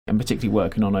and particularly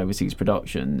working on overseas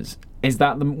productions. Is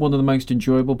that one of the most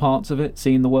enjoyable parts of it,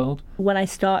 seeing the world? When I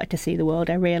started to see the world,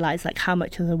 I realised like how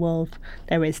much of the world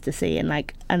there is to see,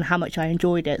 and how much I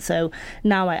enjoyed it. So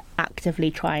now I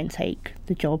actively try and take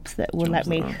the jobs that will let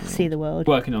me see the world.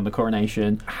 Working on the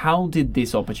Coronation, how did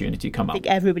this opportunity come up? I think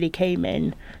everybody came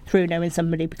in through knowing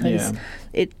somebody, because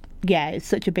it's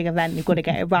such a big event. You've got to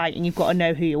get it right, and you've got to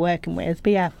know who you're working with.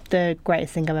 But yeah, the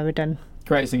greatest thing I've ever done.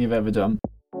 Greatest thing you've ever done.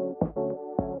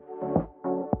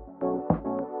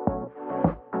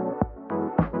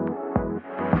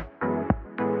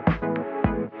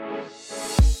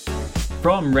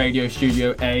 From Radio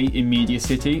Studio A in Media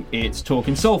City, it's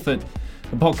Talking Salford,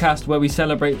 a podcast where we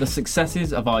celebrate the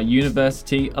successes of our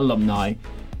university alumni.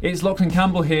 It's Lachlan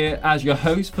Campbell here as your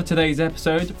host for today's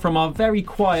episode from our very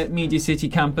quiet Media City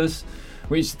campus,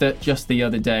 which just the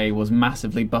other day was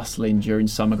massively bustling during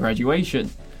summer graduation.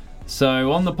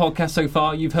 So on the podcast so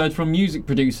far, you've heard from music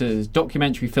producers,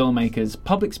 documentary filmmakers,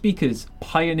 public speakers,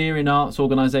 pioneering arts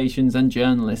organisations and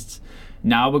journalists.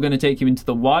 Now we're going to take you into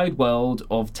the wide world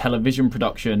of television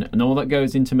production and all that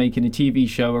goes into making a TV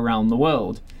show around the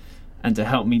world. And to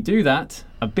help me do that,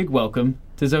 a big welcome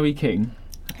to Zoey King.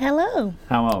 Hello.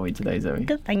 How are we today, Zoey?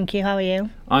 Good, thank you. How are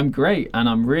you? I'm great, and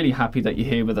I'm really happy that you're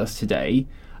here with us today.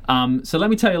 So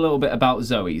let me tell you a little bit about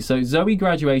Zoey. So Zoey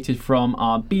graduated from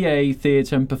our BA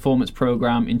Theatre and Performance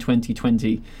programme in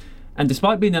 2020. And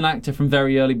despite being an actor from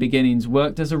very early beginnings,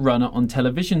 worked as a runner on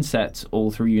television sets all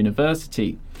through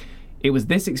university. It was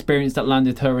this experience that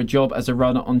landed her a job as a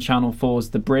runner on Channel 4's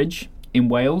The Bridge in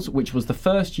Wales, which was the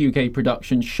first UK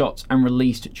production shot and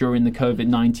released during the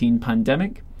COVID-19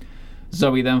 pandemic.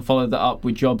 Zoey then followed that up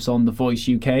with jobs on The Voice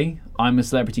UK, I'm a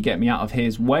Celebrity Get Me Out of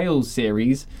Here's Wales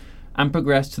series, and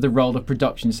progressed to the role of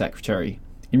production secretary.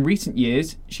 In recent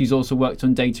years, she's also worked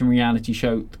on dating reality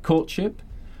show The Courtship,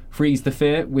 Freeze the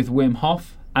Fear with Wim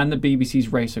Hof, and the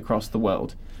BBC's Race Across the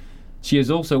World. She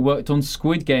has also worked on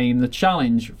Squid Game The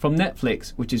Challenge from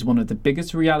Netflix, which is one of the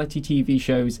biggest reality TV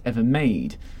shows ever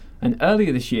made. And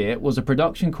earlier this year was a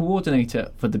production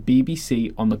coordinator for the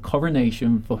BBC on the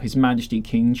Coronation for His Majesty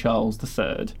King Charles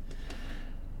III.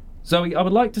 Zoey, I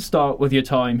would like to start with your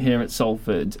time here at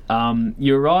Salford.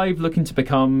 You arrived looking to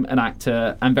become an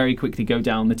actor and very quickly go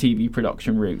down the TV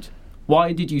production route.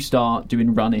 Why did you start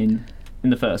doing running in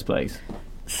the first place?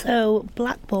 So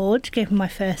Blackboard gave me my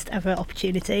first ever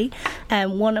opportunity.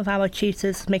 One of our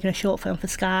tutors was making a short film for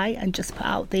Sky and just put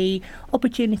out the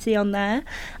opportunity on there.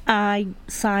 I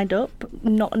signed up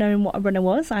not knowing what a runner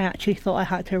was. I actually thought I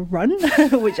had to run,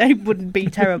 which I wouldn't be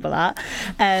terrible at.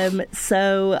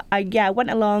 So I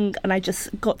went along and I just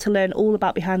got to learn all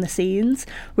about behind the scenes,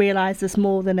 realised there's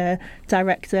more than a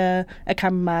director, a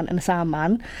cameraman and a sound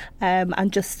man,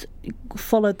 and just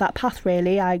followed that path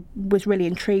really. I was really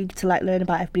intrigued to learn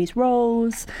about everybody's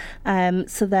roles,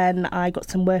 so then I got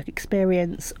some work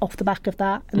experience off the back of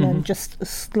that, and then just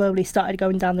slowly started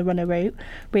going down the runner route,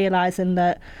 realising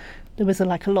that there was a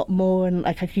lot more, and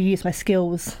I could use my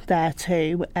skills there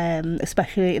too,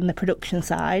 especially in the production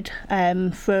side.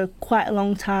 For quite a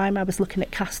long time I was looking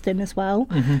at casting as well,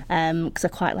 because I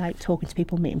quite like talking to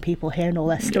people, meeting people, hearing all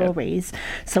their stories.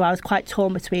 So I was quite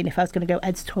torn between if I was going to go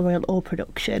editorial or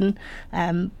production.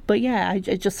 But yeah, I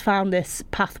just found this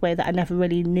pathway that I never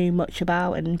really knew much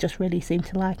about and just really seemed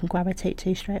to like and gravitate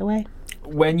to straight away.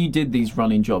 When you did these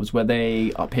running jobs, were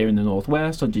they up here in the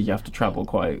Northwest, or did you have to travel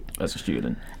quite as a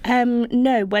student?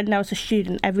 No, when I was a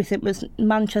student, everything was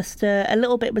Manchester. A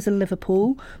little bit was in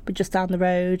Liverpool, but just down the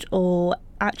road. Or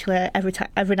actually,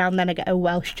 every now and then I get a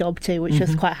Welsh job too, which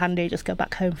was quite handy. Just go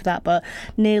back home for that. But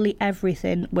nearly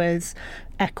everything was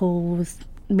Eccles,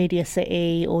 Media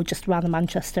City, or just around the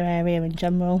Manchester area in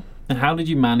general. And how did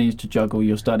you manage to juggle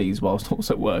your studies whilst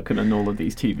also working on all of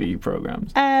these TV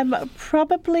programmes?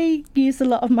 Probably used a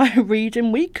lot of my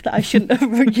reading week that I shouldn't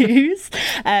have used.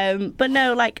 But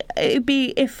no, it'd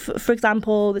be if, for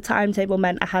example, the timetable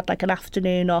meant I had an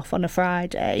afternoon off on a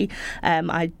Friday,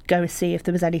 I'd go see if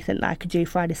there was anything that I could do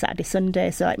Friday, Saturday, Sunday.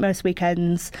 So most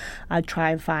weekends I'd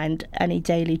try and find any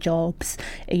daily jobs.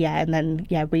 And then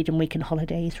reading week and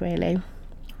holidays really.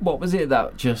 What was it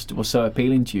that just was so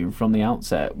appealing to you from the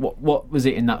outset? What was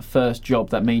it in that first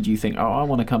job that made you think, oh, I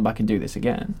want to come back and do this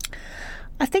again?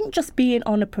 I think just being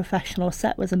on a professional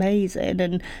set was amazing,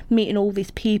 and meeting all these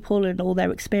people and all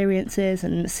their experiences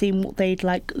and seeing what they'd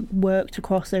worked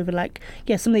across over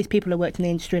some of these people have worked in the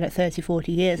industry 30,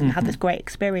 40 years and had this great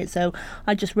experience. So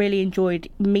I just really enjoyed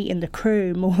meeting the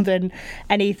crew more than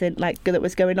anything that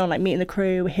was going on, meeting the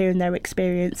crew, hearing their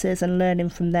experiences and learning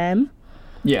from them.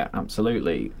 Yeah,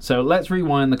 absolutely. So let's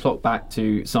rewind the clock back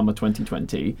to summer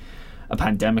 2020. a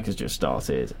pandemic has just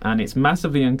started, and it's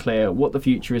massively unclear what the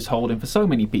future is holding for so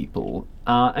many people,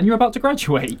 and you're about to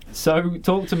graduate. So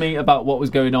talk to me about what was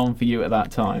going on for you at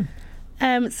that time.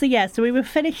 So we were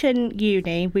finishing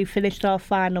uni. We finished our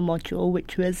final module,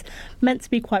 which was meant to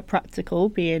be quite practical,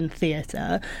 being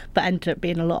theatre, but ended up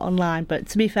being a lot online. But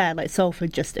to be fair, like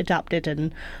Salford just adapted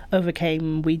and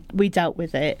overcame. We dealt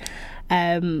with it.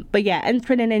 But yeah,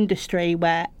 entering an industry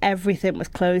where everything was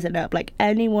closing up, like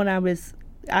anyone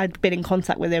I'd been in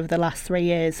contact with over the last 3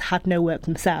 years had no work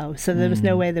themselves, so there was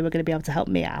no way they were going to be able to help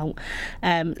me out.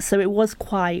 So it was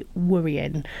quite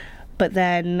worrying. But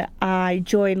then I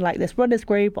joined like this runners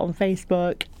group on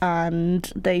Facebook,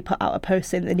 and they put out a post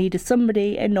saying they needed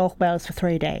somebody in North Wales for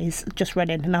 3 days just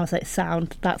running, and I was like,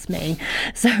 sound, that's me.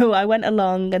 So I went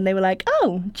along, and they were like,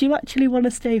 oh, do you actually want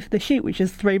to stay for the shoot, which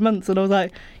is 3 months? And I was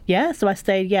like, yeah. So I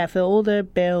stayed, for all the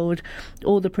build,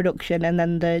 all the production, and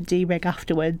then the D-rig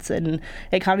afterwards, and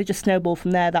it kind of just snowballed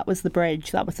from there. That was the bridge.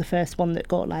 That was the first one that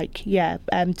got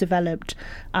developed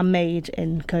and made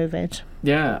in COVID.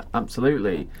 Yeah,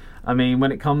 absolutely. I mean,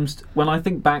 when I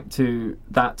think back to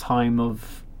that time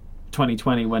of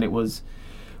 2020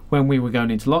 when we were going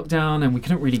into lockdown and we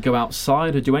couldn't really go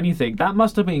outside or do anything, that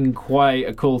must have been quite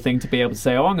a cool thing to be able to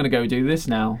say, oh, I'm going to go do this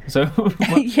now. So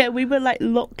yeah, we were like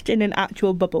locked in an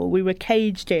actual bubble. We were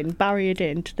caged in, barriered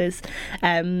into this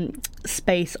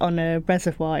space on a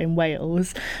reservoir in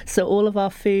Wales. So all of our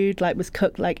food was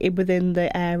cooked within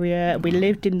the area. We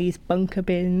lived in these bunker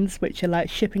bins, which are like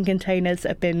shipping containers that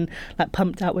have been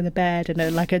pumped out with a bed and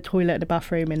a toilet and a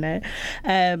bathroom in it.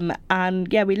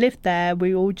 And yeah, we lived there.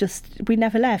 We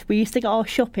never left. We used to get our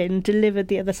shopping delivered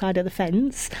the other side of the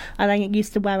fence, and I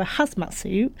used to wear a hazmat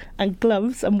suit and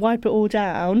gloves and wipe it all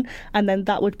down, and then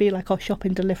that would be like our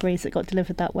shopping deliveries that got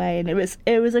delivered that way. And it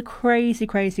was a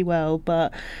crazy world,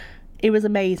 but it was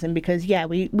amazing because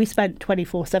we spent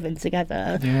 24/7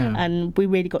 together, and we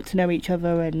really got to know each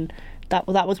other, and that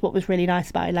was what was really nice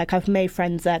about it. I've made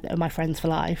friends there that are my friends for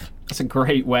life. That's a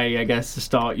great way, I guess, to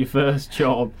start your first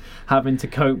job, having to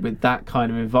cope with that kind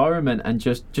of environment and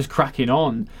just cracking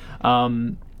on.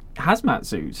 Hazmat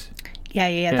suits.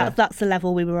 Yeah. That's the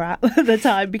level we were at the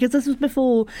time, because this was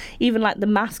before even the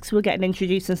masks were getting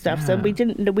introduced and stuff. So we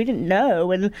didn't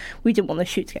know, and we didn't want the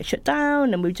shoot to get shut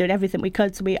down, and we were doing everything we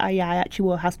could. So I actually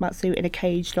wore a hazmat suit in a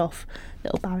caged off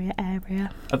little barrier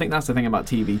area. I think that's the thing about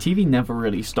TV. TV never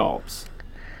really stops.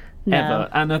 No. Ever.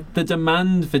 And the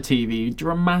demand for TV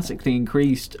dramatically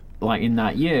increased in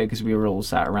that year, because we were all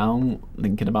sat around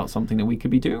thinking about something that we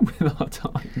could be doing with our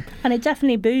time. And it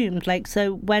definitely boomed.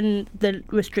 So when the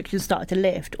restrictions started to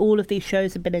lift, all of these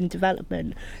shows have been in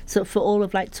development. So for all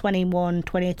of 21,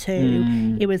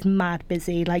 22, it was mad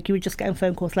busy. You were just getting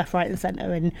phone calls left, right and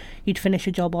centre, and you'd finish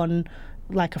a job on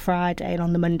a Friday, and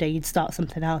on the Monday you'd start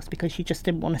something else because you just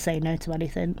didn't want to say no to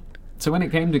anything. So when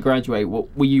it came to graduate,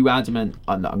 were you adamant,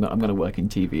 I'm going to work in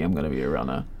TV, I'm going to be a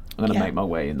runner, I'm going to make my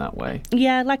way in that way?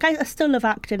 Yeah, I still love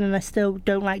acting, and I still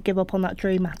don't give up on that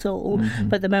dream at all.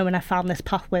 But at the moment I found this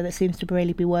pathway that seems to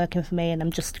really be working for me, and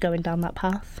I'm just going down that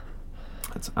path.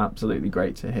 That's absolutely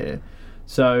great to hear.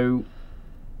 So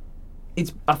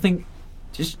I think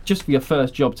just for your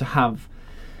first job to have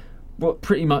what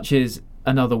pretty much is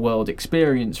another world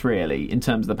experience, really, in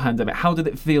terms of the pandemic. How did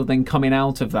it feel then coming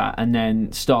out of that and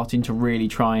then starting to really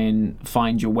try and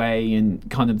find your way, and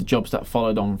kind of the jobs that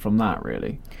followed on from that,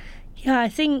 really? Yeah, I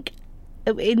think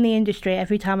in the industry,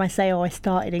 every time I say, I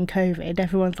started in COVID,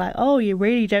 everyone's like, oh, you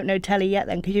really don't know telly yet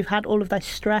then, because you've had all of that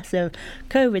stress of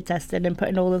COVID testing and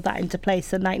putting all of that into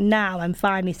place. And now I'm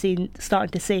finally starting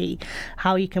to see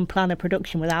how you can plan a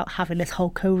production without having this whole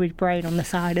COVID brain on the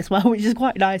side as well, which is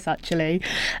quite nice, actually.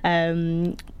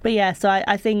 But yeah, so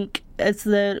I think as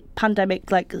the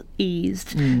pandemic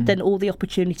eased, then all the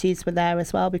opportunities were there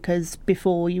as well, because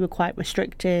before you were quite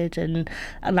restricted, and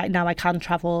now I can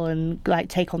travel and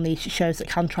take on these shows that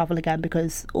can travel again,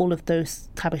 because all of those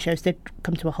type of shows did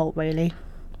come to a halt, really.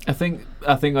 I think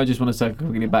I just want to circle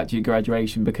quickly back to your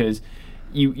graduation, because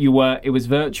it was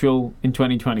virtual in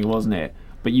 2020, wasn't it?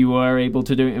 But you were able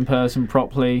to do it in person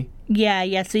properly.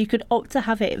 Yeah, so you could opt to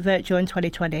have it virtual in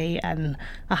 2020, and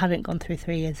I hadn't gone through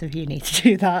 3 years of uni to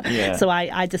do that. Yeah. So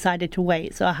I decided to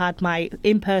wait. So I had my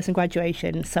in-person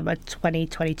graduation summer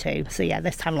 2022. So yeah,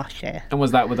 this time last year. And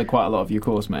was that with quite a lot of your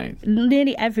course mates?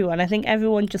 Nearly everyone. I think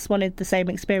everyone just wanted the same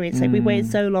experience. We waited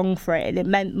so long for it, and it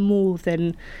meant more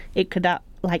than it could I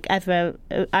ever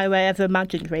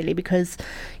imagined, really, because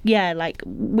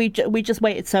we just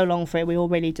waited so long for it. We all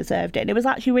really deserved it, and it was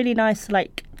actually really nice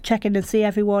check in and see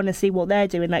everyone and see what they're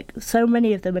doing. Like, so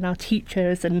many of them are now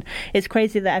teachers, and it's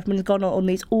crazy that everyone's gone on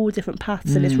these all different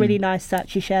paths, and it's really nice to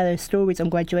actually share those stories on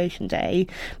graduation day,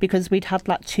 because we'd had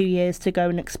like 2 years to go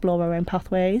and explore our own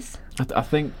pathways. I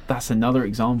think that's another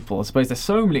example. I suppose there's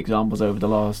so many examples over the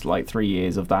last like 3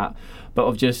 years of that, but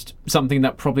of just something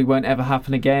that probably won't ever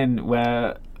happen again,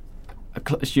 where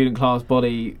a student class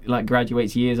body like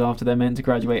graduates years after they're meant to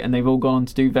graduate, and they've all gone on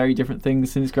to do very different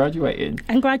things since graduating.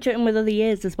 And graduating with other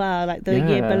years as well, like the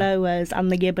year below us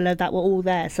and the year below that were all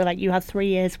there. So like you had 3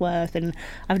 years worth, and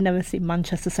I've never seen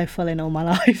Manchester so full in all my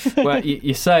life. Well,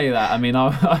 you say that. I mean,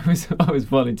 I was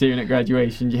volunteering at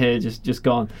graduation here, just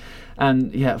gone.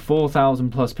 And yeah, 4,000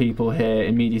 plus people here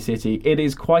in Media City. It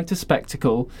is quite a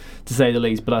spectacle, to say the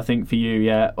least. But I think for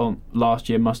you, last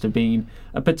year must have been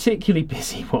a particularly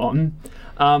busy one.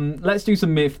 Let's do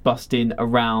some myth busting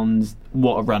around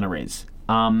what a runner is.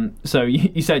 So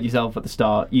you said yourself at the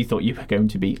start, you thought you were going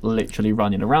to be literally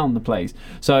running around the place.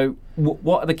 So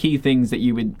what are the key things that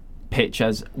you would pitch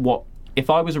as what, if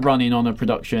I was running on a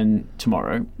production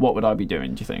tomorrow, what would I be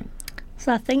doing, do you think?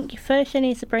 So I think first you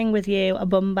need to bring with you a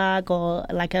bum bag or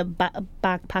like a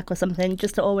backpack or something,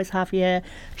 just to always have your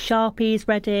Sharpies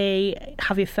ready,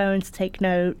 have your phone to take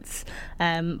notes,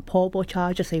 portable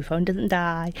charger so your phone doesn't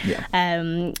die. Yeah.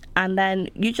 And then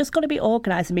you just got to be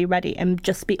organised and be ready and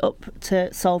just be up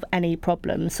to solve any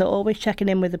problems. So always checking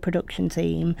in with the production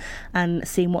team and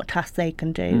seeing what tasks they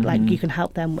can do, like you can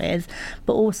help them with.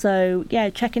 But also,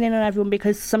 checking in on everyone,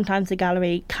 because sometimes the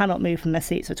gallery cannot move from their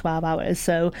seats for 12 hours.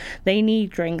 So they need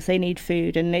drinks, they need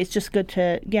food, and it's just good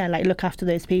to look after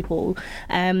those people.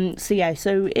 So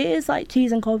it is like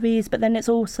teas and coffees, but then it's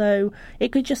also,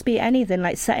 it could just be anything,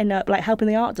 like setting up, like helping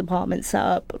the art department set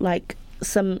up like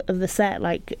some of the set,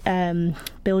 like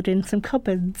building some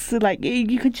cupboards. Like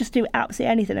you could just do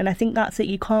absolutely anything, and I think that's it.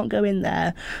 You can't go in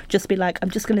there just be like, I'm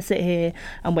just going to sit here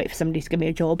and wait for somebody to give me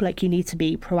a job. Like you need to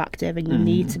be proactive, and you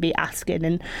need to be asking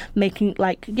and making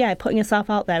putting yourself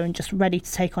out there and just ready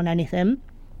to take on anything.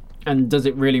 And does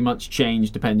it really much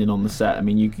change depending on the set? I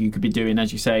mean, you could be doing,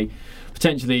 as you say,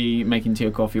 potentially making tea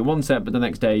or coffee on one set, but the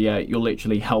next day, you're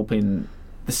literally helping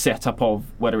the setup of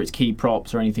whether it's key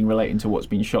props or anything relating to what's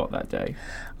been shot that day.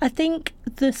 I think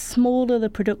the smaller the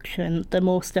production, the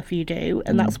more stuff you do,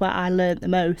 and that's where I learned the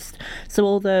most. So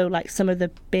although like some of the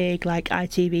big like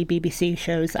ITV, BBC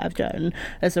shows that I've done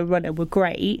as a runner were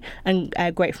great and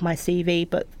great for my CV,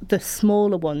 but the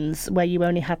smaller ones where you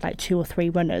only had like 2 or 3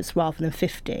 runners rather than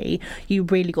 50, you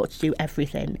really got to do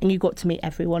everything and you got to meet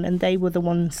everyone, and they were the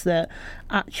ones that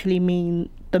actually mean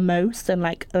the most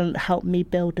and help me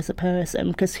build as a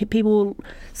person, because people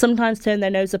sometimes turn their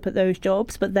nose up at those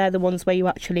jobs, but they're the ones where you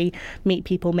actually meet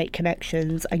people, make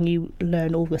connections, and you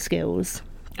learn all the skills.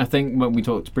 I think when we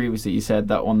talked previously, you said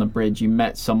that on the bridge you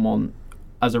met someone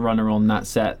as a runner on that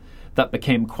set that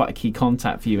became quite a key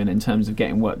contact for you, and in terms of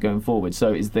getting work going forward.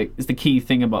 So is the key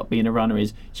thing about being a runner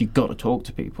is you've got to talk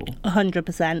to people.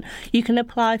 100%. You can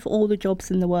apply for all the jobs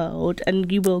in the world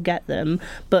and you will get them,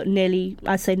 but nearly,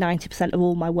 I'd say 90% of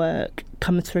all my work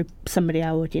comes through somebody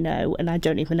I already know, and I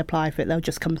don't even apply for it, they'll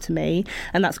just come to me,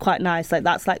 and that's quite nice. Like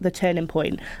that's like the turning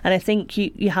point. And I think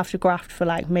you have to graft for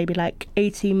maybe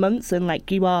 18 months, and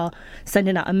you are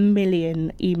sending out 1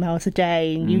 million emails a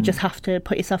day, and you just have to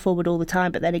put yourself forward all the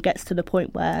time. But then it gets to the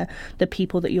point where the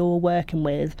people that you're working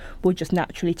with will just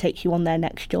naturally take you on their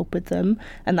next job with them,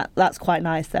 and that's quite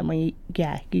nice then when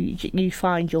you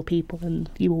find your people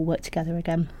and you all work together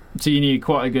again. So you need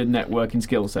quite a good networking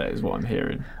skill set is what I'm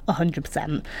hearing.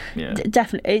 100%. Yeah.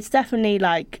 Definitely. It's definitely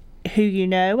who you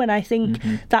know, and I think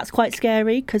that's quite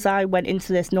scary, because I went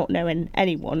into this not knowing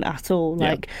anyone at all.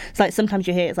 It's sometimes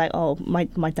you hear it's oh,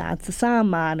 my dad's the sound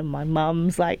man and my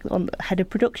mum's on the head of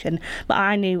production, but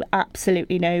I knew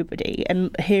absolutely nobody,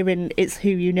 and hearing it's who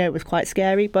you know was quite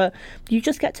scary. But you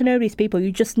just get to know these people.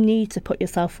 You just need to put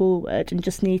yourself forward and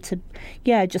just need to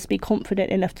just be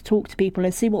confident enough to talk to people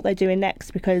and see what they're doing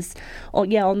next, because on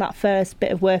that first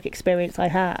bit of work experience I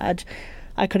had,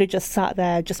 I could have just sat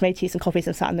there, just made teas and coffees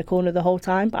and sat in the corner the whole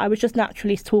time. But I was just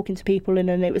naturally talking to people, and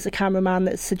then it was a cameraman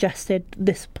that suggested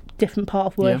this different part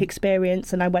of work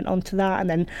experience, and I went on to that, and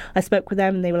then I spoke with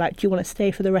them and they were like, do you want to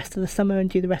stay for the rest of the summer and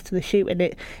do the rest of the shoot? And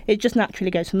it just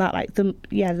naturally goes from that. The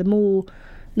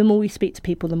more you speak to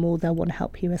people, the more they'll want to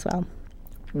help you as well.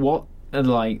 What are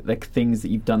the things that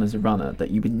you've done as a runner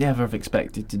that you would never have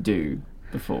expected to do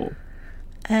before?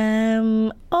 For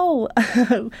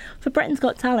Britain's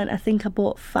Got Talent, I think I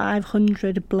bought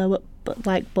 500 blow-up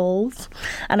like balls,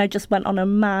 and I just went on a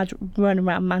mad run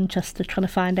around Manchester trying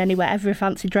to find every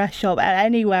fancy dress shop,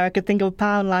 anywhere I could think of,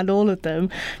 Poundland, all of them,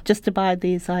 just to buy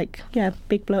these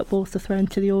big blow up balls to throw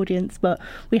into the audience. But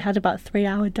we had about a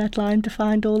 3-hour deadline to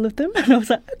find all of them, and I was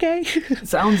like, okay. It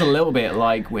sounds a little bit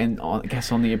like when, I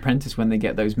guess, on The Apprentice, when they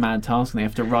get those mad tasks and they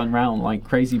have to run around like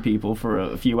crazy people for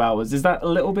a few hours. Is that a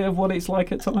little bit of what it's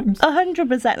like at times?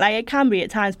 100%. Like, it can be at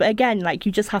times, but again, like,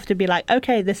 you just have to be like,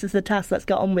 okay, this is the task, let's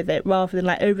get on with it, rather than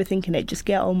like overthinking it. Just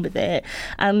get on with it,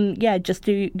 and just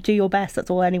do your best. That's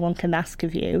all anyone can ask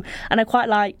of you. And I quite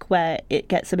like where it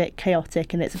gets a bit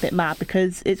chaotic and it's a bit mad,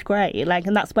 because it's great. Like,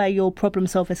 and that's where your problem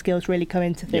solving skills really come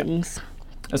into things.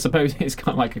 I suppose it's kind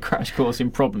of like a crash course in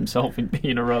problem solving,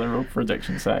 being a runner-up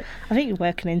production sec. I think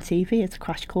working in TV is a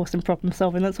crash course in problem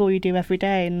solving. That's all you do every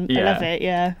day, and I love it.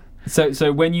 Yeah.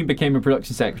 So when you became a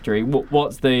production secretary,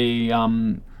 what's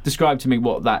the describe to me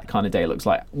what that kind of day looks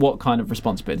like? What kind of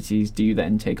responsibilities do you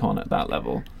then take on at that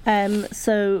level?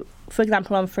 So, for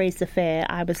example, on Freeze the Fear,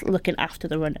 I was looking after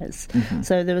the runners. Mm-hmm.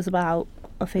 So there was about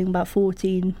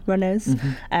 14 runners.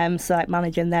 Mm-hmm. So like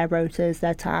managing their rotas,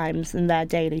 their times, and their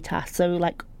daily tasks. So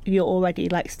like, you're already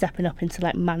like stepping up into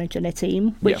like managing a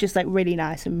team, which is like really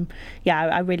nice, and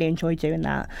I really enjoy doing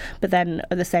that. But then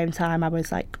at the same time, I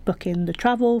was like booking the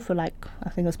travel for like, I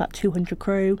think it was about 200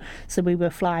 crew, so we were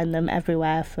flying them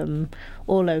everywhere from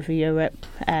all over Europe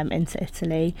into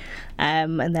Italy,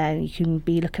 and then you can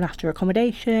be looking after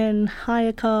accommodation,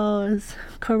 hire cars,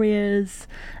 couriers,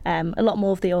 a lot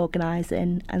more of the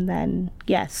organising, and then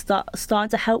starting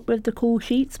to help with the call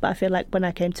sheets. But I feel like when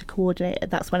I came to coordinate,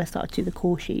 that's when I started to do the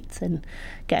call sheets and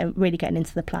getting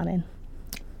into the planning.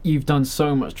 You've done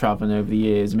so much travelling over the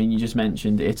years. I mean, you just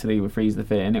mentioned Italy with Freeze the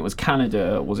Fear, and it was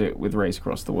Canada, was it, with Race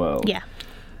Across the World? Yeah.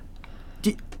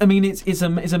 I mean, it's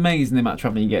amazing the amount of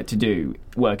travelling you get to do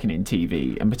working in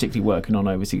TV, and particularly working on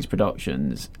overseas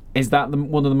productions. Is that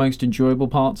one of the most enjoyable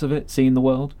parts of it, seeing the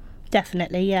world?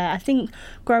 Definitely, yeah. I think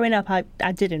growing up, I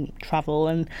didn't travel,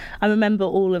 and I remember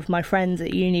all of my friends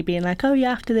at uni being like, oh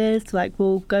yeah, after this, like,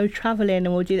 we'll go travelling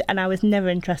and we'll do that. And I was never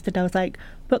interested. I was like,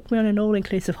 book me on an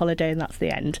all-inclusive holiday and that's the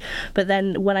end. But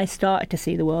then when I started to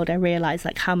see the world, I realised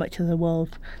like how much of the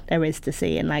world there is to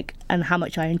see, and how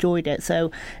much I enjoyed it. So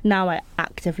now I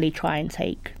actively try and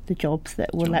take the jobs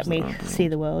that will let me see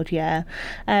the world.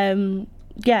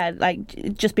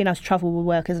 Like just being able to travel with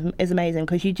work is amazing,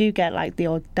 because you do get like the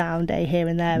odd down day here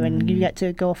and there, and you get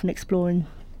to go off and explore and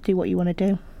do what you want to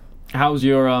do. How's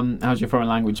your foreign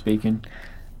language speaking?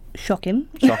 Shocking.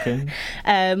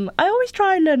 I always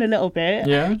try and learn a little bit.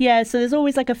 Yeah, so there's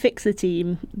always like a fixer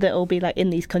team that'll be like in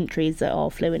these countries that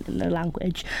are fluent in the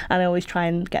language, and I always try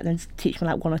and get them to teach me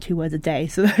like 1 or 2 words a day,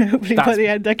 so hopefully by the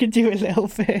end I can do a little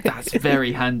bit. That's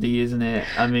very handy, isn't it?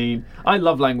 I mean, I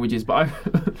love languages, but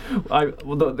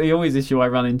the always issue I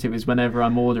run into is whenever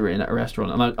I'm ordering at a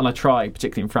restaurant, and I try,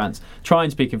 particularly in France, try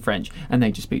and speak in French, and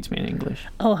they just speak to me in English.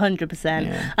 100%.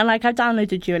 Yeah. And like, I've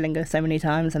downloaded Duolingo so many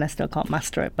times and I still can't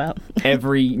master it.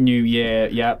 Every new year,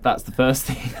 that's the first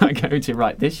thing I go to.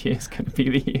 Right, this year's going to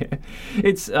be the year.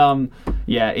 It's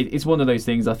it's one of those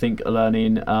things. I think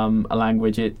learning a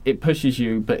language, it pushes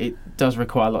you, but it does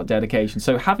require a lot of dedication.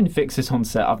 So having fixers on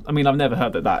set, I've never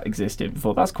heard that existed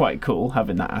before. That's quite cool,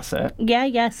 having that asset.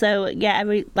 So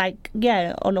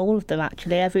on all of them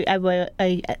actually.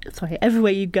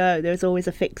 Everywhere you go, there's always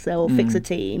a fixer or fixer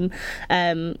team.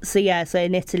 So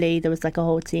in Italy there was like a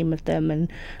whole team of them,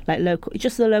 and like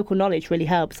the local knowledge really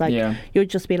helps. Like, you'll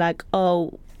just be like,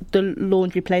 oh, the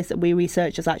laundry place that we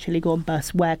research has actually gone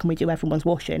bust, where can we do everyone's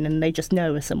washing? And they just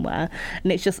know us somewhere.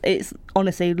 And it's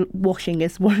honestly, washing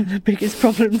is one of the biggest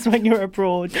problems when you're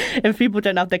abroad. If people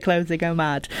don't have their clothes, they go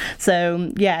mad.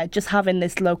 So just having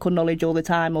this local knowledge all the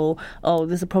time, or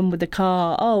there's a problem with the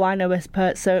car, I know a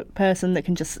person that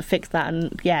can just fix that. And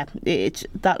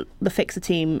the fixer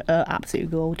team are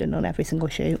absolutely golden on every single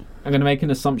shoot. I'm going to make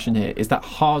an assumption here. Is that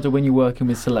harder when you're working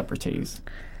with celebrities?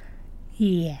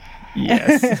 Yeah.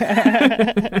 Yes.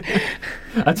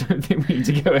 I don't think we need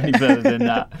to go any further than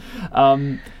that.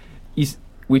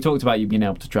 We talked about you being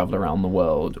able to travel around the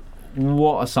world.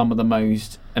 What are some of the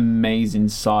most amazing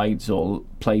sites or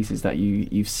places that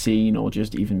you've seen, or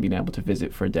just even been able to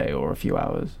visit for a day or a few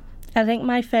hours? I think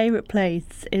my favourite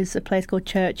place is a place called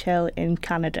Churchill in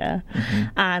Canada. Mm-hmm.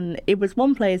 And it was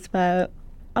one place where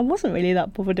I wasn't really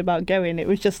that bothered about going. It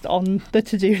was just on the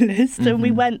to-do list, and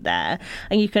we went there.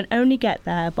 And you can only get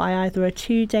there by either a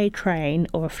 2-day train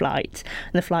or a flight.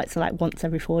 And the flights are like once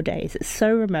every 4 days. It's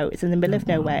so remote. It's in the middle of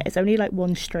nowhere. It's only like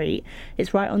one street.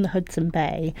 It's right on the Hudson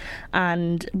Bay,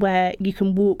 and where you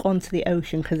can walk onto the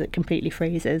ocean because it completely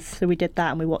freezes. So we did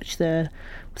that, and we watched the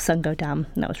sun go down,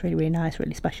 and that was really, really nice,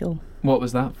 really special. What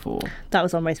was that for? That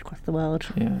was on Race Across the World.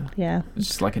 Yeah. It's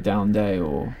just like a down day,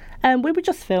 or? We were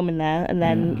just filming there, and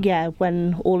then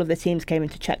when all of the teams came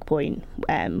into checkpoint,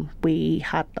 we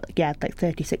had like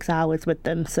 36 hours with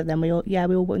them. So then we all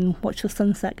went and watched the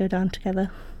sunset go down together.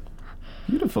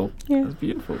 Beautiful. Yeah, that's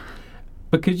beautiful.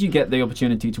 Because you get the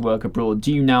opportunity to work abroad,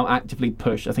 do you now actively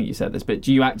push, I think you said this, but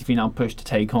do you actively now push to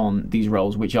take on these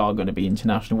roles which are going to be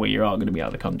international, where you are going to be out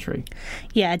of the country?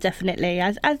 Yeah, definitely.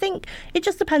 I think it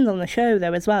just depends on the show,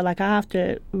 though, as well. Like, I have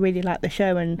to really like the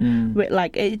show, and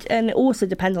and it also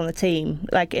depends on the team.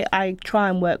 Like, I try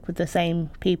and work with the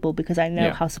same people because I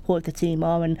know how supportive the team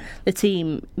are, and the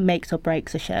team makes or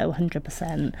breaks a show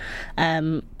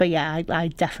 100%. But yeah, I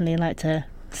definitely like to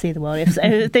see the world.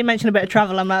 If they mention a bit of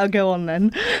travel, I'm like, I'll go on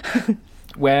then.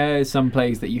 Where's some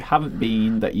place that you haven't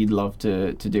been that you'd love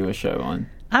to do a show on?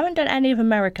 I haven't done any of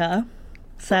America,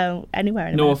 so anywhere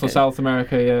in North America. or South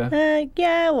America,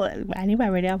 well, anywhere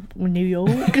really. New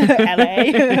York,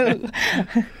 LA.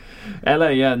 LA,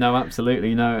 yeah, no,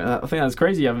 absolutely, no. I think that's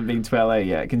crazy you haven't been to LA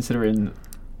yet, considering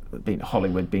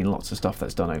Hollywood being lots of stuff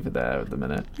that's done over there at the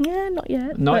minute. Yeah, not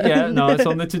yet. Not yet, no, it's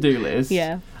on the to-do list.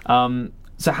 Yeah.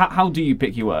 So how do you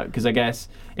pick your work? Because I guess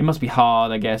it must be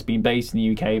hard, being based in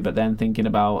the UK, but then thinking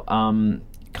about kind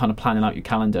of planning out your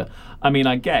calendar. I mean,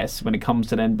 I guess when it comes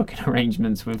to then booking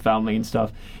arrangements with family and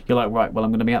stuff, you're like, right, well,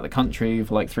 I'm going to be out the country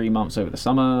for like 3 months over the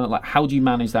summer. Like, how do you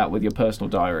manage that with your personal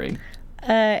diary?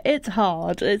 It's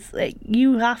hard. It's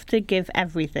you have to give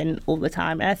everything all the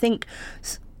time. And I think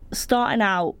starting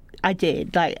out, I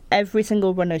did. Like, every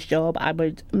single runner's job, I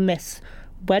would miss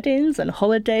weddings and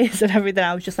holidays and everything.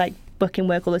 I was just like booking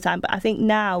work all the time. But I think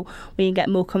now, when you get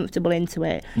more comfortable into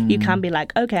it, you can be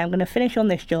like, okay, I'm going to finish on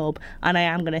this job, and I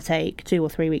am going to take 2 or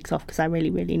 3 weeks off because I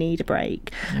really, really need a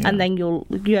break. And then you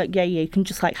can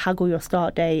just like haggle your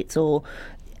start dates, or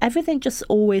everything just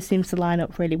always seems to line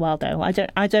up really well, though. I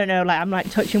don't know, like, I'm like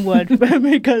touching wood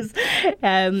because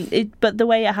but the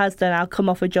way it has done, I'll come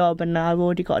off a job and I've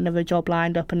already got another job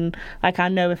lined up, and like, I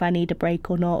know if I need a break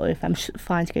or not, or if I'm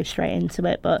fine to go straight into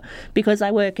it. But because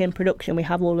I work in production, we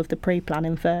have all of the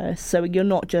pre-planning first, so you're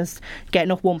not just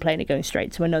getting off one plane and going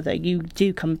straight to another. You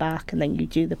do come back, and then you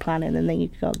do the planning, and then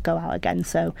you go out again,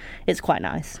 so it's quite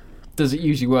nice. Does it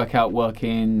usually work out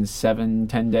working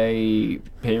 7-10 day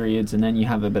periods and then you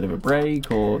have a bit of a break,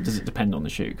 or does it depend on the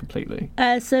shoot completely?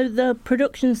 So the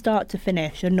production start to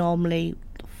finish are normally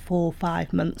 4 or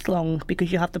 5 months long,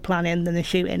 because you have the planning, then the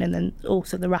shooting, and then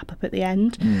also the wrap up at the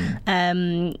end.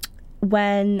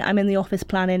 When I'm in the office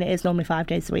planning, it is normally 5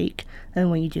 days a week,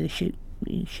 and when you do the shoot,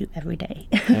 you shoot every day.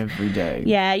 Every day.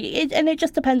 Yeah, and it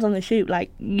just depends on the shoot. Like,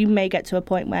 you may get to a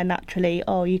point where naturally,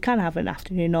 you can have an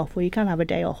afternoon off, or you can have a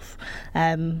day off,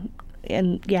 and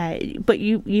yeah, but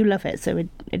you love it, so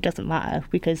it doesn't matter,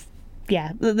 because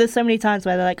there's so many times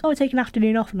where they're like, take an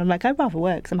afternoon off, and I'm like, I'd rather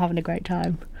work because I'm having a great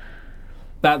time.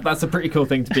 That's a pretty cool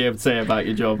thing to be able to say about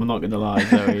your job, I'm not going to lie,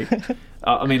 Zoe.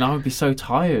 I mean, I would be so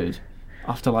tired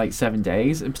after like 7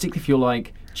 days, and particularly if you're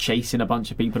like chasing a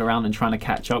bunch of people around and trying to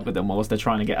catch up with them whilst they're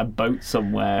trying to get a boat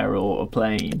somewhere or a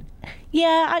plane.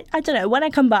 Yeah, I don't know. When I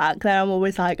come back, then I'm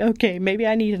always like, okay, maybe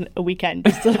I need a weekend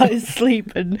just to like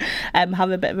sleep and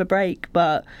have a bit of a break.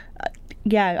 But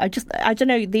I don't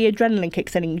know, the adrenaline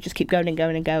kicks in and you just keep going and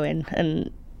going and going, and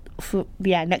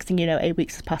next thing you know, 8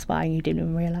 weeks has passed by and you didn't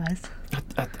even realise.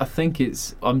 I think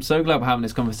I'm so glad we're having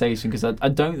this conversation, because I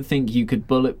don't think you could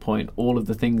bullet point all of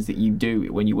the things that you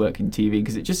do when you work in TV,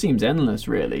 because it just seems endless,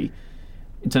 really,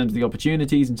 in terms of the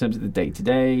opportunities, in terms of the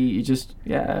day-to-day. You just,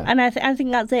 And I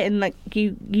think that's it, and like,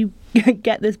 you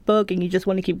get this bug and you just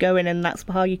want to keep going, and that's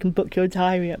how you can book your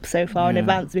diary up so far in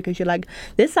advance, because you're like,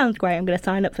 this sounds great, I'm going to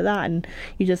sign up for that, and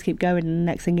you just keep going, and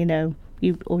the next thing you know,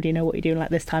 you already know what you're doing like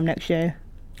this time next year.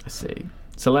 I see.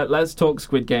 So let's talk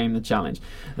Squid Game, the challenge.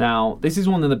 Now, this is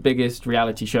one of the biggest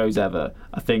reality shows ever.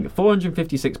 I think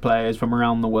 456 players from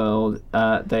around the world.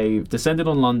 They've descended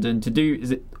on London to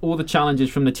do all the challenges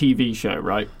from the TV show,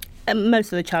 right?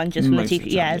 Most of the challenges from the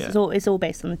TV. It's all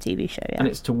based on the TV show. Yeah. And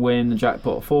it's to win the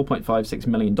jackpot of $4.56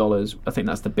 million. I think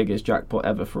that's the biggest jackpot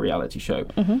ever for a reality show.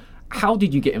 How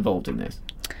did you get involved in this?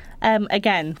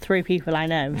 Again, through people I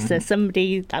know. So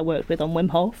somebody I worked with on Wim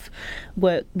Hof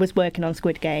was working on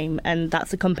Squid Game, and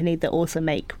that's a company that also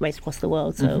make Race Across the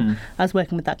World. So I was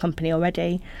working with that company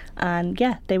already, and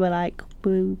yeah, they were like,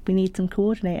 we need some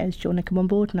coordinators. Do you want to come on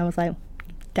board? And I was like,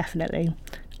 definitely.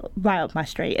 Right up my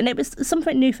street. And it was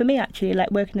something new for me, actually,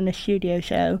 like working in a studio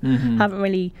show. Haven't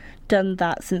really done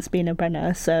that since being a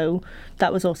runner, so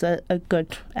that was also a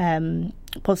good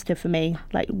positive for me,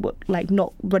 like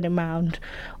not running around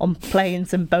on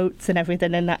planes and boats and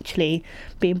everything, and actually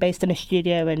being based in a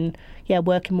studio and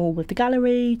working more with the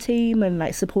gallery team and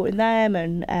like supporting them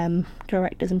and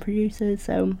directors and producers.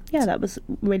 So that was a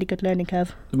really good learning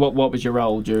curve. What was your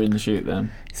role during the shoot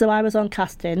then? So I was on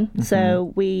casting.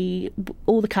 So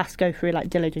all the cast go through like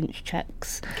diligence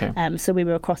checks. Okay. So we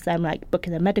were across them, like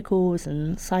booking their medicals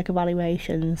and psych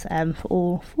evaluations for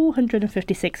all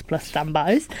 456 plus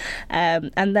standbys.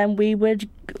 And then we would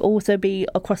also be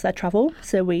across their travel.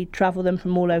 So we travel them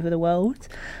from all over the world.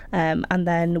 And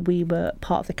then we were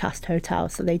part of the cast hotel.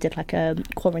 So they did like a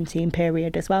quarantine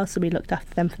period as well. So we looked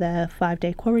after them for their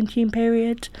 5-day quarantine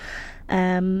period.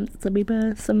 So we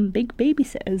were some big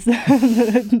babysitters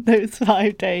those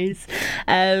 5 days.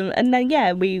 And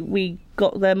then, we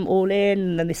got them all in,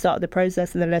 and then they started the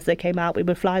process, and then as they came out, we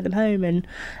would fly them home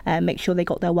and make sure they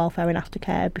got their welfare and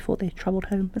aftercare before they travelled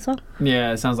home as well.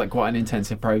 Yeah, it sounds like quite an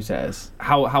intensive process.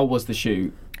 How was the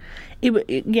shoot?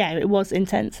 It was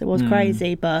intense. It was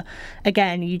crazy, but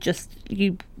again, you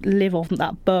live off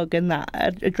that bug and that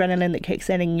adrenaline that kicks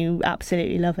in, and you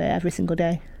absolutely love it every single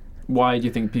day. Why do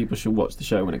you think people should watch the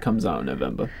show when it comes out in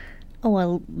November? Oh,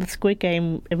 well, the Squid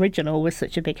Game original was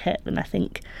such a big hit, and I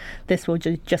think this will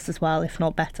do just as well, if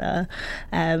not better.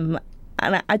 And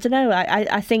I don't know,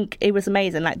 I think it was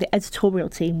amazing. Like, the editorial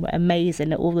team were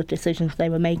amazing at all the decisions they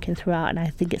were making throughout, and I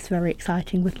think it's very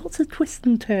exciting with lots of twists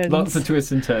and turns. Lots of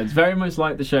twists and turns. Very much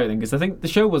like the show then, because I think the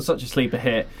show was such a sleeper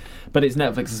hit, but it's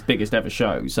Netflix's biggest ever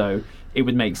show, so it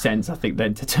would make sense, I think,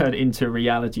 then to turn it into a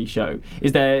reality show.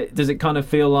 Does it kind of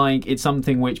feel like it's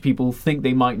something which people think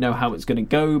they might know how it's going to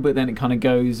go, but then it kind of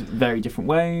goes very different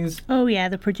ways? Oh yeah,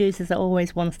 the producers are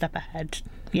always one step ahead.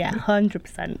 Yeah,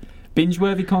 100%.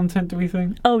 Binge-worthy content, do we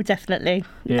think? Oh, definitely.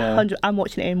 Yeah. I'm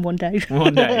watching it in one day.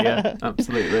 One day, yeah,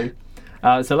 absolutely.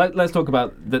 So let's talk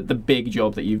about the big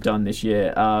job that you've done this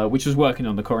year, which was working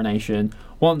on the Coronation,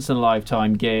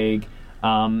 once-in-a-lifetime gig,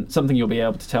 something you'll be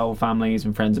able to tell families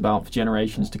and friends about for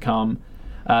generations to come.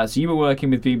 So you were working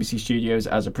with BBC Studios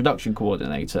as a production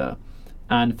coordinator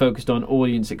and focused on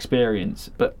audience experience.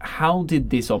 But how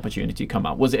did this opportunity come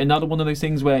up? Was it another one of those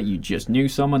things where you just knew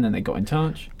someone and they got in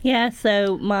touch? Yeah,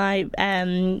 so my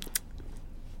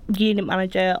unit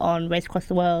manager on Race Across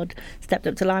the World stepped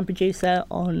up to line producer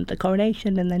on the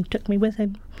Coronation and then took me with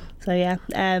him. So yeah,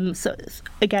 so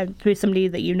again, through somebody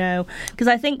that you know, because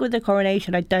I think with the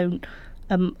Coronation, I don't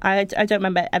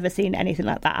remember ever seeing anything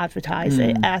like that advertised.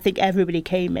 I think everybody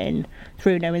came in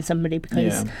through knowing somebody,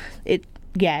 because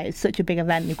it's such a big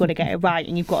event. You've got to get it right,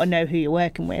 and you've got to know who you're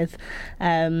working with.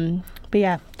 But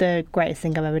yeah, the greatest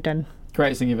thing I've ever done.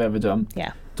 Greatest thing you've ever done.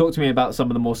 Yeah. Talk to me about some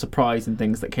of the more surprising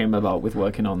things that came about with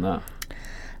working on that.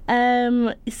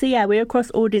 So yeah, we were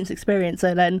across audience experience,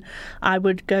 so then I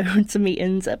would go to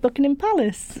meetings at Buckingham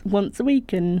Palace once a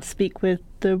week and speak with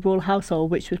the royal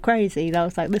household, which was crazy. I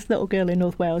was like, this little girl in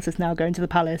North Wales is now going to the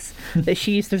palace that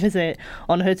she used to visit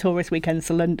on her tourist weekends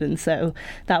to London, so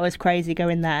that was crazy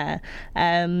going there.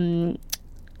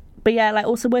 But yeah, like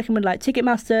also working with like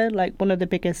Ticketmaster, like one of the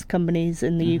biggest companies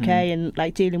in the UK, and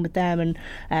like dealing with them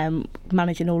and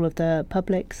managing all of the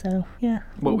public. So yeah.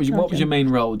 What was your main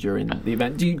role during the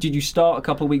event? Did you start a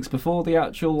couple of weeks before the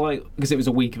actual, because it was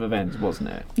a week of events, wasn't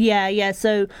it? Yeah.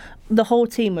 So the whole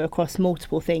team were across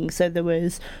multiple things. So there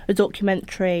was a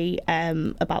documentary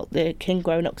about the King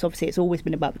growing up, because obviously it's always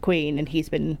been about the Queen and he's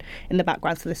been in the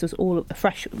background, so this was all a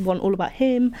fresh one, all about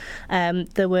him.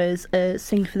 There was a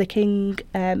Sing for the King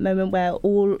moment where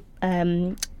all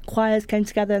choirs came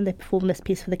together and they performed this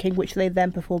piece for the King, which they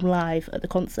then performed live at the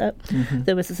concert.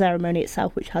 There was the ceremony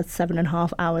itself, which had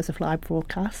 7.5 hours of live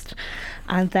broadcast,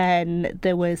 and then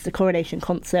there was the Coronation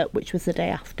concert, which was the day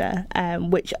after,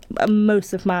 which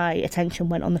most of my attention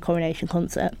went on the Coronation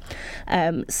concert.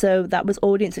 So that was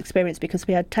audience experience, because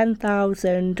we had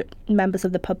 10,000 members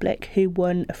of the public who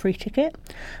won a free ticket,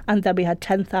 and then we had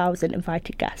 10,000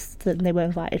 invited guests, and they were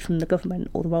invited from the government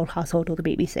or the royal household or the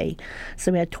BBC.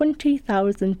 So we had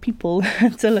 20,000 people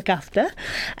to look after,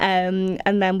 and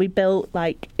then we built,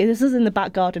 this was in the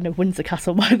back garden of Windsor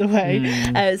Castle, by the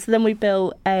way. So then we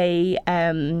built a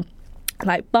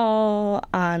like bar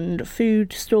and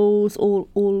food stalls,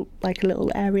 all like a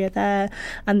little area there.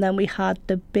 And then we had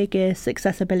the biggest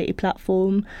accessibility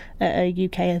platform at a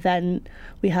UK event.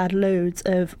 We had loads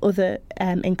of other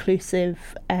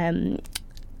inclusive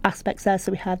aspects there.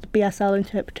 So we had BSL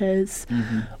interpreters,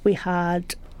 we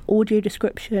had audio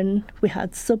description, we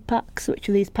had sub packs, which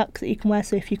are these packs that you can wear,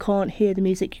 so if you can't hear the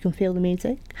music you can feel the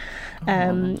music.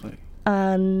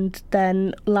 And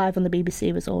then live on the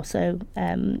BBC was also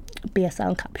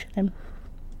BSL captioning.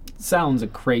 Sounds a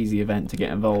crazy event to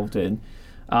get involved in.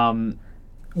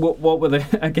 What were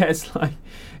the, I guess, like,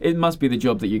 it must be the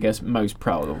job that you guess most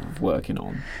proud of working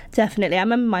on. Definitely. I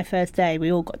remember my first day,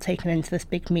 we all got taken into this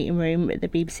big meeting room at the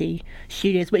BBC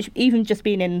studios, which even just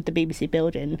being in the BBC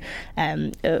building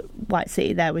at White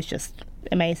City there was just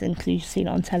amazing, because you've seen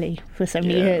it on telly for so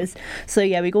many years. So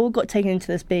yeah, we all got taken into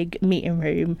this big meeting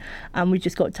room and we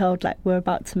just got told, like, we're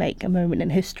about to make a moment in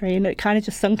history, and it kind of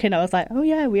just sunk in. I was like, oh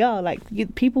yeah, we are. Like,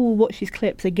 people will watch these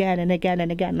clips again and again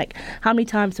and again. Like, how many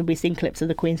times have we seen clips of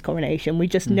the Queen's coronation? We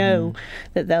just know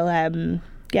that they'll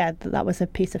that was a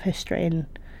piece of history. And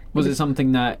was it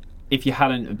something that, if you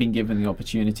hadn't been given the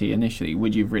opportunity initially,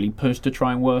 would you have really pushed to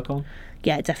try and work on?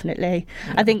 Yeah, definitely.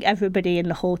 Yeah. I think everybody in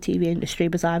the whole TV industry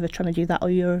was either trying to do that or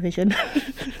Eurovision.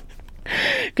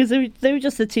 Because they were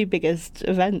just the two biggest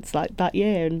events like that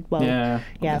year. And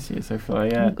so far,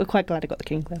 yeah. I'm quite glad I got the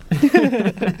King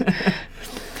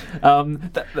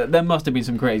though. There must have been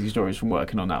some crazy stories from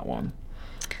working on that one.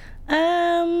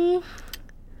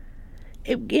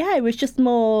 It was just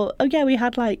more.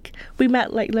 We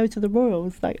met like loads of the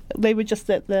royals. Like, they were just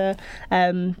at the.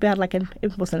 We had like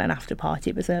it wasn't an after party.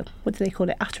 It was a, what do they call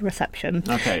it? After reception.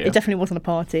 Okay. Yeah. It definitely wasn't a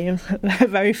party. It was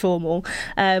very formal.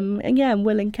 And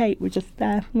Will and Kate were just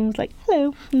there, and I was like,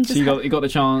 hello. And so you got the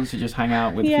chance to just hang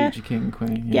out with the future King and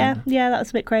Queen. Yeah, that was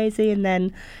a bit crazy. And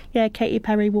then Katy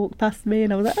Perry walked past me,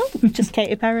 and I was like, oh, just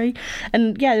Katy Perry.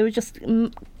 And there were just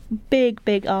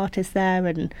big artists there,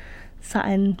 and sat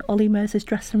in Ollie Mercer's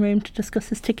dressing room to discuss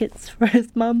his tickets for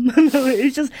his mum.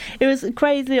 It was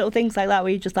crazy little things like that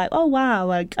where you're just like, oh wow,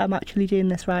 like, I'm actually doing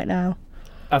this right now.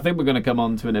 I think we're going to come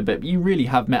on to it in a bit, but you really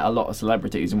have met a lot of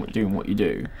celebrities and doing what you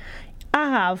do. I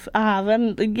have,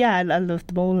 and I loved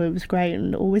them all. It was great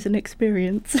and always an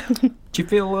experience. Do you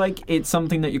feel like it's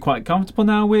something that you're quite comfortable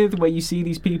now with, where you see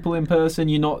these people in person?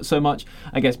 You're not so much,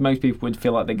 I guess most people would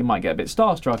feel like they might get a bit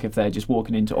starstruck if they're just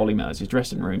walking into Ollie Mercer's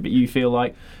dressing room, but you feel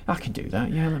like, I can do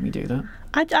that, let me do that.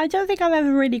 I don't think I've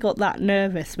ever really got that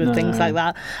nervous with things like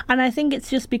that, and I think it's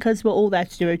just because we're all there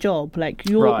to do a job. Like,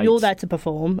 you're there to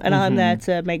perform, and I'm there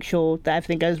to make sure that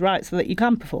everything goes right so that you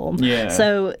can perform. Yeah.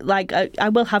 So like, I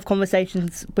will have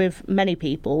conversations with many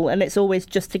people, and it's always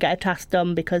just to get a task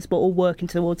done because we're all working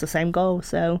towards the same goal.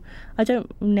 So I don't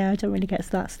really get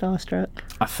that starstruck.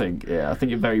 I think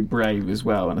you're very brave as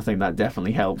well, and I think that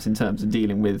definitely helps in terms of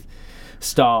dealing with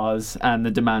stars and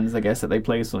the demands, I guess, that they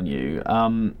place on you.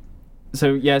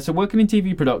 So working in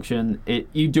TV production,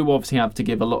 you do obviously have to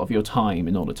give a lot of your time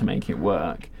in order to make it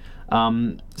work.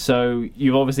 So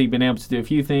you've obviously been able to do a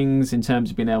few things in terms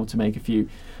of being able to make a few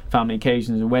family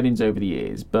occasions and weddings over the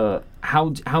years, but how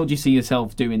do you see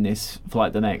yourself doing this for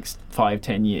like the next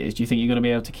 5-10 years? Do you think you're going to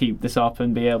be able to keep this up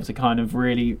and be able to kind of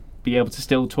really be able to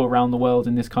still tour around the world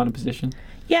in this kind of position?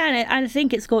 Yeah, and I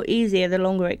think it's got easier the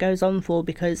longer it goes on for,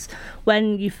 because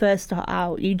when you first start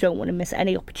out, you don't want to miss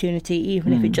any opportunity,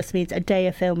 even if it just means a day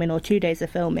of filming or 2 days of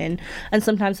filming. And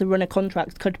sometimes the run of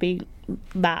contracts could be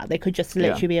that. They could just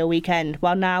literally be a weekend.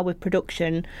 While now with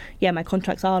production, my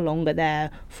contracts are longer.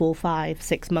 They're 4, 5,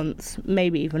 6 months,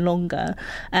 maybe even longer.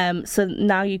 So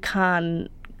now you can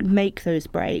make those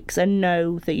breaks and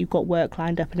know that you've got work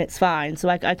lined up and it's fine. So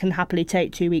I can happily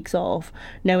take 2 weeks off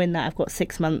knowing that I've got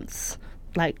 6 months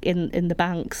like in the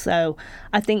bank. So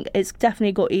I think it's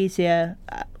definitely got easier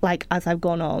like as I've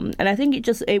gone on, and I think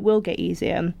it will get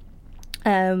easier.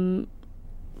 I'm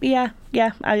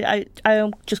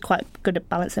just quite good at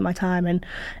balancing my time, and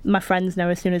my friends know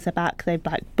as soon as they're back, they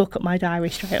like book up my diary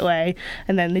straight away,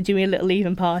 and then they do me a little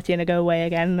leaving party and I go away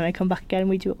again, and then I come back again and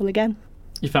we do it all again.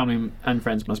 Your family and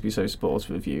friends must be so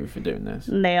supportive of you for doing this.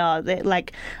 They are. And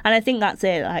I think that's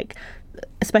it. Like,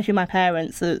 especially my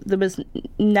parents, there was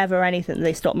never anything that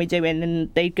they stopped me doing,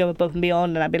 and they'd go above and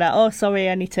beyond, and I'd be like, oh, sorry,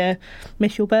 I need to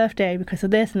miss your birthday because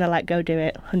of this, and they're like, go do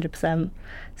it, 100%.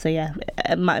 So yeah,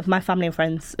 my family and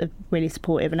friends are really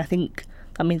supportive, and I think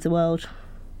that means the world.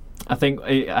 I think,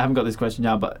 I haven't got this question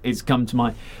now, but it's come to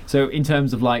mind. So in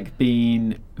terms of like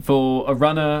being for a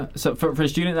runner, so for a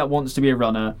student that wants to be a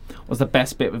runner, what's the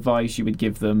best bit of advice you would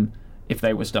give them if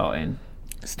they were starting?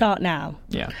 Start now.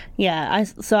 Yeah. Yeah,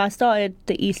 so I started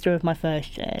the Easter of my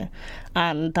first year,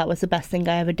 and that was the best thing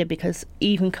I ever did, because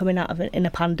even coming out of it in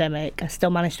a pandemic, I still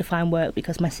managed to find work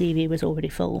because my CV was already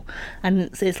full. And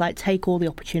it's like, take all the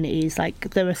opportunities.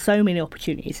 Like, there are so many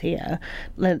opportunities here.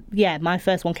 Like, yeah, my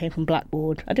first one came from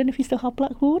Blackboard. I don't know if you still have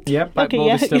Blackboard. Yeah,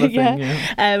 Blackboard is still a thing.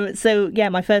 Yeah. So yeah,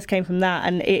 my first came from that,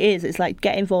 and it's like,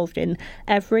 get involved in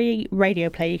every radio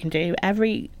play you can do,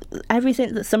 everything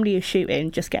that somebody is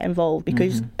shooting. Just get involved,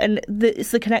 because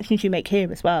it's the connections you make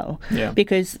here as well. Yeah.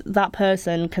 Because that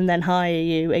person can then hire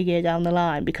you a year down the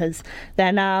line, because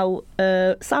they're now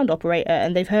a sound operator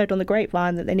and they've heard on the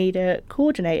grapevine that they need a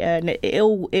coordinator, and it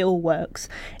all works.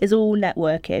 It's all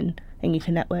networking, and you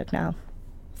can network now.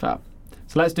 Fab.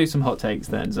 So let's do some hot takes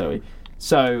then, Zoe.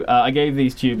 So I gave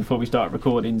these to you before we started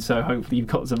recording, so hopefully you've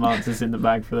got some answers in the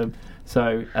bag for them.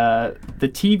 So the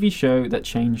TV show that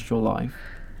changed your life.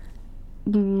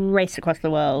 Race Across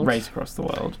the World. Race Across the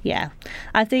World. Yeah.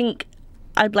 I think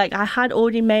I had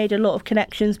already made a lot of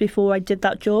connections before I did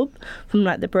that job from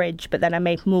like the bridge, but then I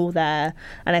made more there,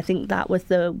 and I think that was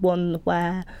the one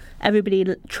where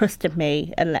everybody trusted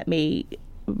me and let me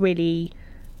really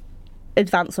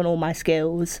advance on all my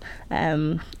skills.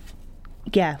 I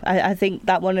think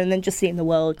that one, and then just seeing the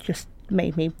world just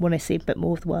made me want to see a bit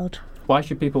more of the world. Why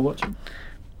should people watch it?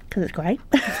 Because it's great.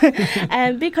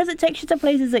 Because it takes you to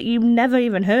places that you've never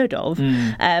even heard of.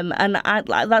 And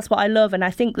that's what I love. And I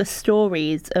think the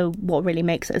stories are what really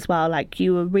makes it as well. Like,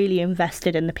 you are really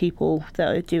invested in the people that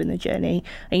are doing the journey,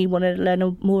 and you want to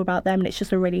learn more about them. And it's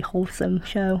just a really wholesome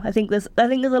show. I think there's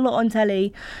a lot on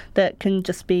telly that can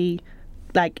just be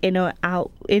like in and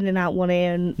out one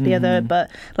ear and the other. But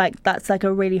like, that's like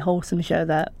a really wholesome show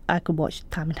that I could watch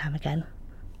time and time again.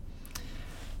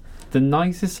 The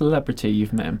nicest celebrity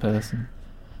you've met in person?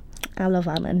 I love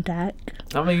Ant and Dec.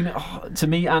 I mean, to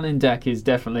me, Ant and Dec is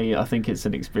definitely, I think it's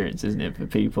an experience, isn't it, for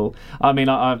people? I mean,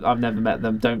 I've never met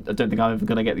them. I don't think I'm ever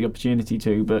going to get the opportunity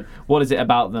to. But what is it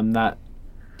about them that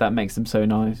makes them so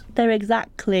nice? They're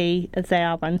exactly as they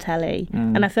are on telly.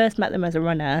 And I first met them as a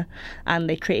runner, and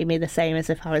they treated me the same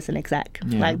as if I was an exec.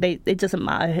 Yeah. Like, it doesn't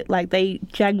matter. Like, they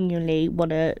genuinely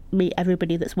want to meet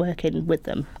everybody that's working with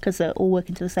them, because they're all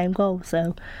working to the same goal.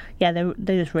 So yeah, they're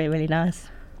just really, really nice.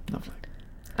 Lovely.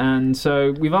 And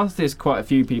so we've asked this quite a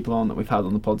few people on that we've had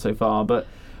on the pod so far, but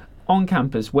on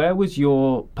campus, where was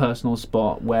your personal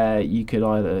spot where you could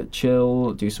either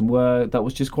chill, do some work, that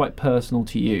was just quite personal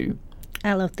to you?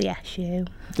 I love the SU.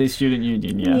 The student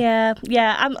union, yeah.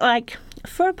 Yeah. I'm like,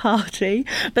 for a party,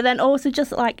 but then also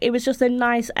just like, it was just a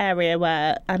nice area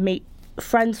where I meet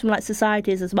friends from like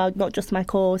societies as well, not just my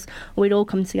course. We'd all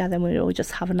come together and we'd all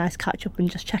just have a nice catch up and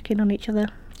just check in on each other.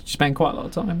 Did you spend quite a lot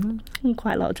of time there?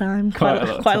 Quite a lot of time. Quite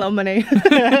a lot of money.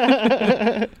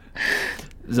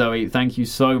 Zoe, thank you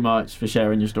so much for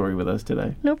sharing your story with us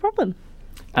today. No problem.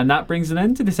 And that brings an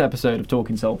end to this episode of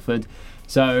Talking Salford.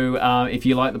 So if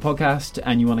you like the podcast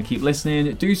and you want to keep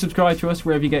listening, do subscribe to us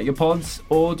wherever you get your pods,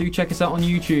 or do check us out on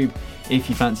YouTube if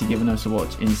you fancy giving us a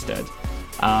watch instead.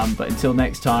 But until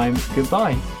next time,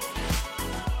 goodbye.